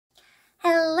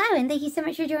Hello, and thank you so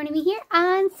much for joining me here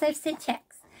on So Sit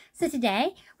Checks. So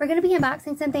today, we're going to be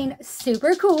unboxing something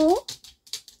super cool.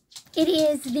 It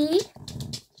is the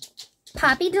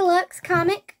Poppy Deluxe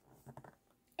comic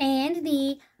and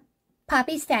the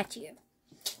Poppy statue.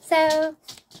 So,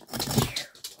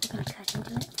 we're going to cut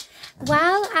into it.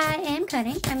 While I am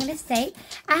cutting, I'm going to state,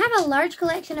 I have a large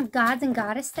collection of gods and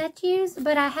goddess statues,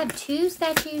 but I have two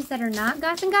statues that are not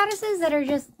gods and goddesses that are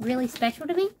just really special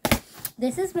to me.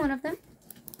 This is one of them.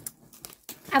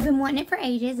 I've been wanting it for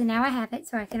ages, and now I have it,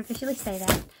 so I can officially say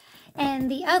that. And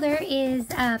the other is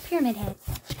Pyramid Head.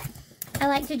 I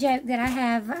like to joke that I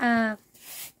have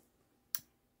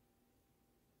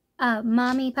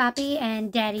Mommy Poppy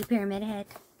and Daddy Pyramid Head.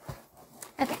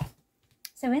 Okay,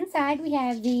 so inside we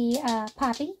have the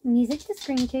Poppy music to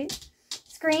scream to.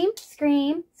 Scream,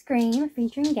 scream, scream,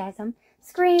 featuring Gasm.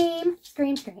 Scream,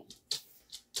 scream, scream.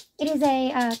 It is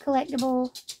a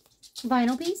collectible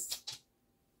vinyl piece.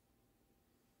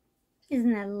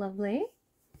 Isn't that lovely?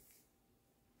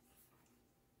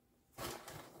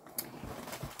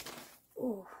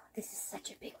 Ooh, this is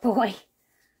such a big boy.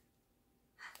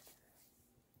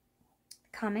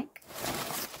 Comic.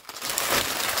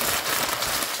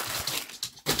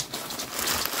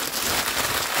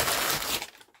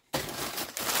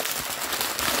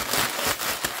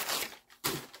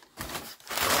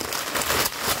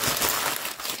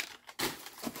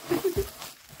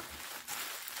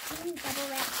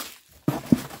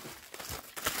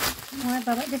 More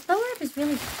bubble. This bubble wrap is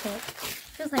really thick.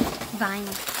 Feels like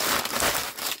vinyl.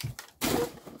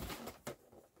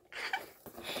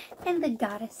 And the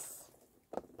goddess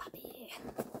Poppy.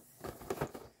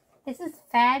 This is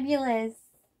fabulous.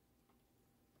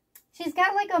 She's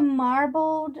got like a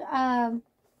marbled,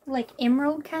 like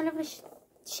emerald kind of a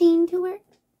sheen to her.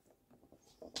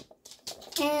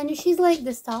 And she's like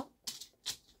this tall.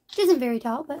 She isn't very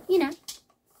tall, but you know,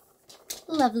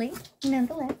 lovely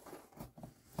nonetheless.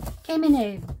 Came in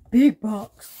a big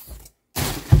box.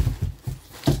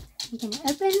 You can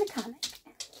open the comic.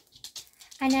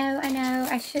 I know,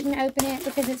 I shouldn't open it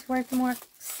because it's worth more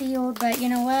sealed, but you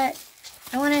know what?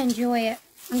 I want to enjoy it.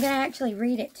 I'm going to actually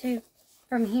read it too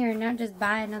from here, not just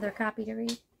buy another copy to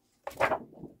read.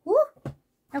 Woo!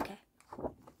 Okay.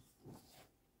 So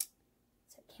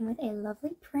it came with a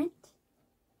lovely print.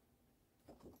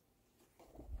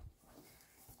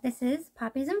 This is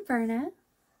Poppy's Inferno.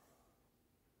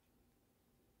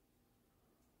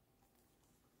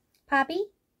 Poppy,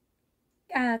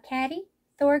 Caddy,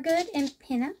 Thorgood, and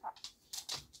Pinna.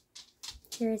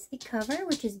 Here is the cover,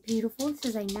 which is beautiful. This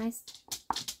is a nice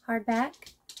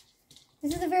hardback.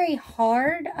 This is a very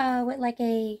hard, with like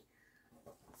a,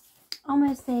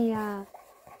 almost a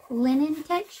linen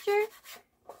texture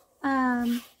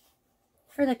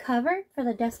for the cover, for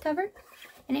the dust cover.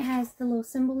 And it has the little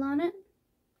symbol on it.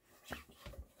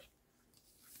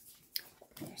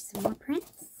 There's some more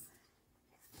prints.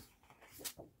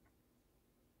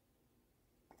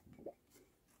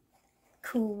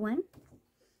 Cool one.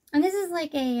 And this is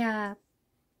like a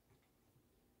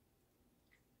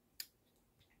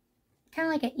kind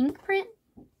of like an ink print,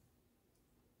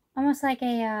 almost like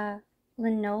a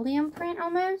linoleum print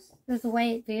almost. That's the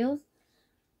way it feels.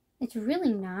 It's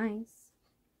really nice.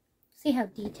 See how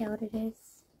detailed it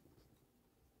is.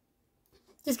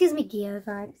 Just gives me Geo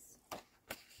vibes.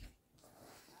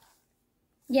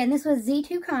 Yeah, and this was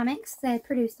Z2 Comics that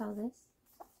produced all this.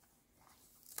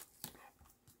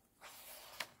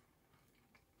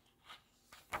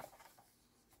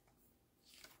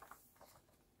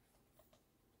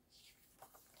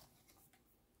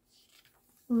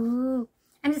 Ooh,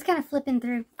 I'm just kind of flipping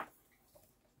through.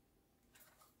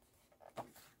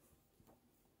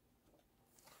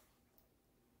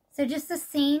 So just a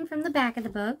scene from the back of the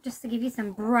book, just to give you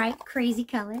some bright, crazy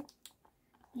color.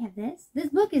 You have this. This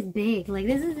book is big. Like,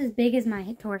 this is as big as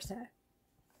my torso.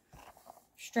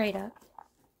 Straight up.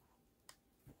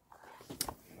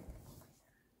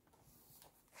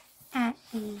 At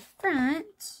the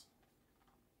front,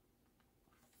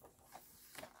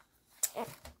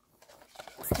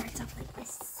 starts off like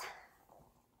this.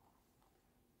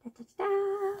 Da, da, da.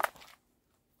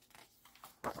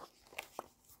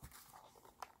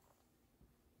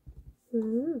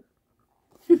 Ooh.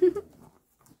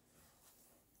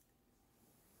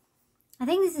 I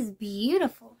think this is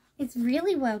beautiful. It's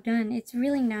really well done. It's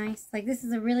really nice. Like, this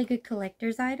is a really good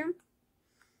collector's item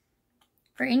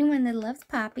for anyone that loves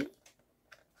Poppy.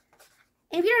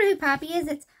 And if you don't know who Poppy is,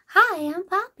 it's, "Hi, I'm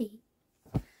Poppy."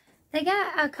 They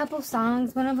got a couple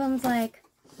songs. One of them's like,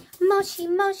 "Moshi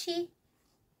Moshi."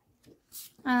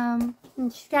 And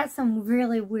she's got some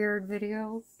really weird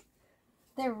videos.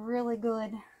 They're really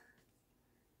good.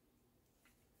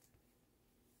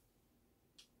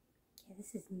 Okay,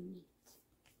 this is neat.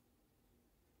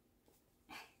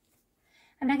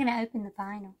 I'm not going to open the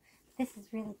vinyl. This is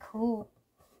really cool.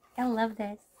 I love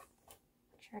this.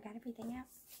 Make sure I got everything out.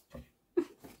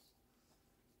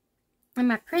 And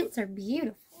my prints are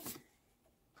beautiful.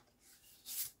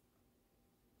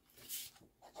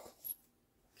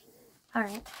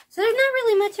 Alright, so there's not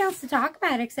really much else to talk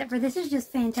about except for this is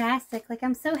just fantastic. Like,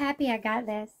 I'm so happy I got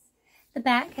this. The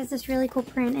back has this really cool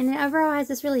print, and it overall has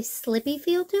this really slippy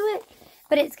feel to it.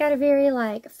 But it's got a very,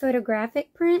 like,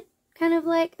 photographic print kind of,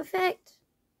 like, effect.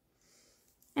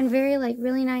 And very, like,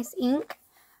 really nice ink.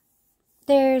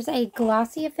 There's a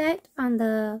glossy effect on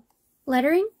the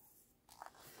lettering.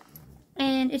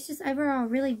 And it's just overall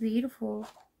really beautiful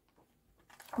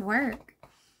work.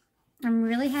 I'm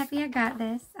really happy I got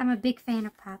this. I'm a big fan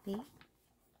of Poppy.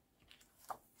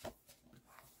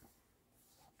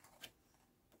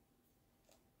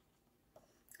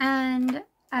 And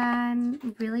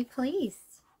I'm really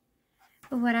pleased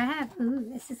with what I have. Ooh,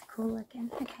 this is cool looking.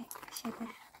 Okay, I'll show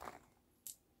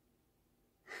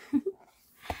that.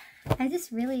 I'm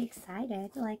just really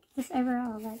excited. Like, this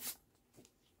overall, like,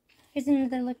 here's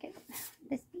another look at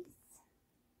this piece.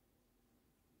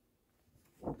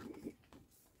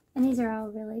 And these are all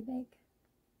really big.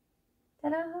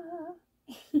 Ta-da!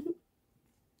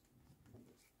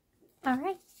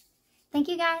 Alright. Thank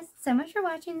you guys so much for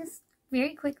watching this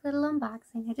very quick little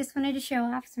unboxing. I just wanted to show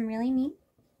off some really neat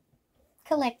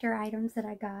collector items that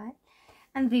I got.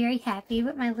 I'm very happy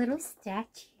with my little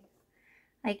statue.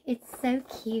 Like, it's so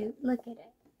cute. Look at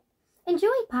it.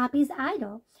 Enjoy Poppy's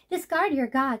idol. Discard your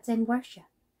gods and worship.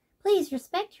 Please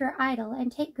respect your idol and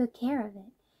take good care of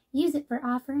it. Use it for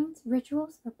offerings,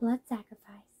 rituals, or blood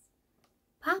sacrifice.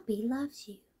 Poppy loves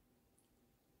you.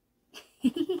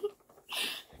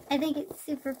 I think it's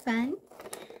super fun.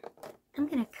 I'm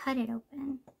going to cut it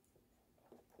open.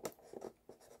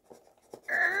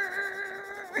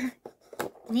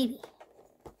 Maybe.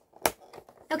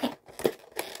 Okay.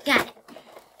 Got it.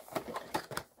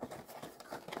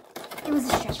 It was a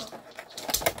struggle.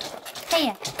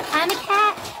 Hey, I'm a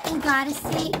cat and gotta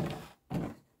see.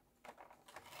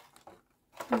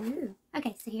 Ooh.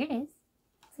 Okay, so here it is.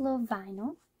 It's a little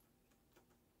vinyl.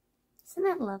 Isn't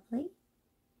that lovely?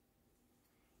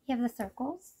 You have the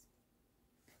circles,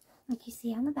 like you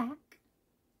see on the back.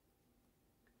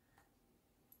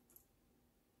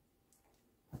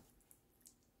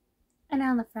 And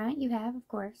on the front you have, of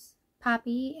course,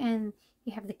 Poppy, and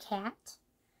you have the cat,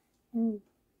 and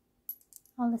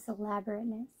all this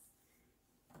elaborateness.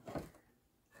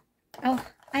 Oh,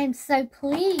 I am so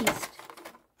pleased.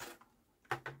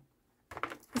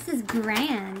 This is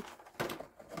grand.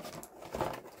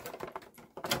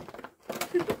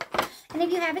 And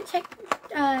if you haven't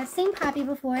seen Poppy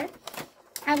before,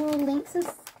 I will link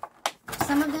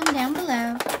some of them down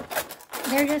below.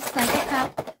 They're just like a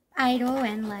pop idol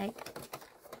and like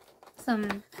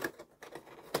some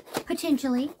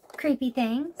potentially creepy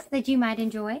things that you might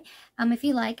enjoy if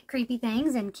you like creepy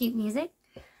things and cute music.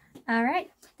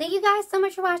 Alright, thank you guys so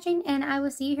much for watching, and I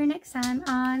will see you here next time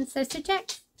on Sister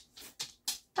Checks.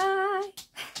 Bye!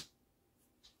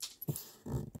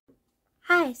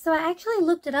 Hi, so I actually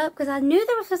looked it up because I knew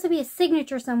there was supposed to be a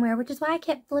signature somewhere, which is why I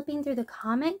kept flipping through the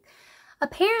comic.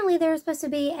 Apparently there was supposed to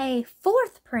be a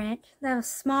fourth print that was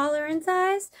smaller in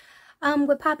size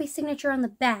with Poppy's signature on the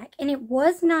back, and it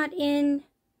was not in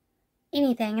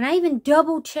anything. And I even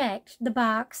double checked the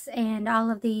box and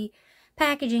all of the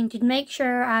packaging to make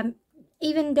sure. I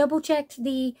even double checked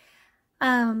the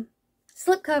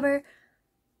slipcover.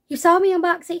 You saw me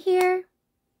unbox it here.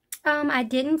 I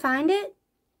didn't find it.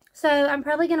 So I'm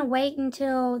probably going to wait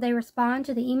until they respond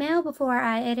to the email before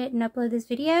I edit and upload this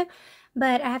video.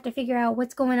 But I have to figure out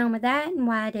what's going on with that and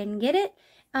why I didn't get it.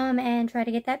 And try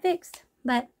to get that fixed.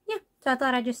 But yeah, so I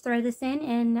thought I'd just throw this in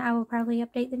and I will probably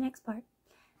update the next part.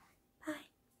 Bye.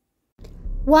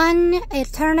 One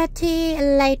eternity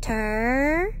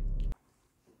later.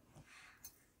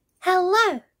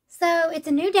 Hello. So it's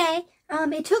a new day.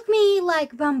 It took me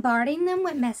like bombarding them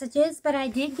with messages, but I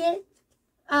did get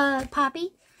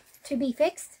Poppy to be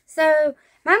fixed. So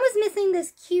mine was missing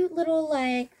this cute little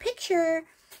like picture,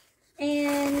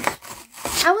 and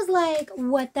I was like,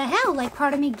 what the hell? Like,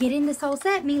 part of me getting this whole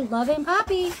set, me loving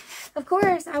Poppy, of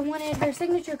course I wanted her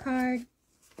signature card.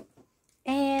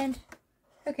 And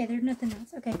okay, there's nothing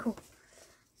else. Okay, cool.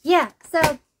 Yeah, so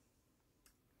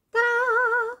ta-da!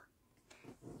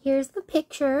 Here's the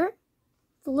picture,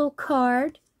 the little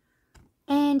card,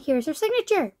 and here's her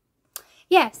signature.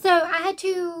 Yeah, so I had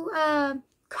to I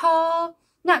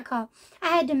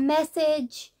had to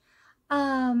message,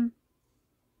 I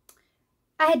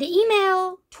had to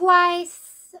email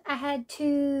twice, I had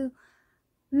to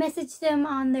messaged them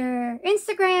on their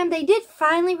Instagram. They did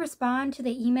finally respond to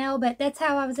the email, but that's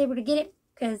how I was able to get it,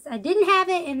 because I didn't have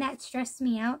it, and that stressed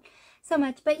me out so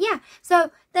much. But yeah,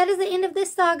 so that is the end of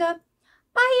this saga.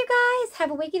 Bye, you guys.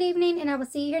 Have a wicked evening, and I will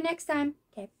see you here next time.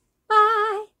 Okay,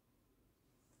 bye.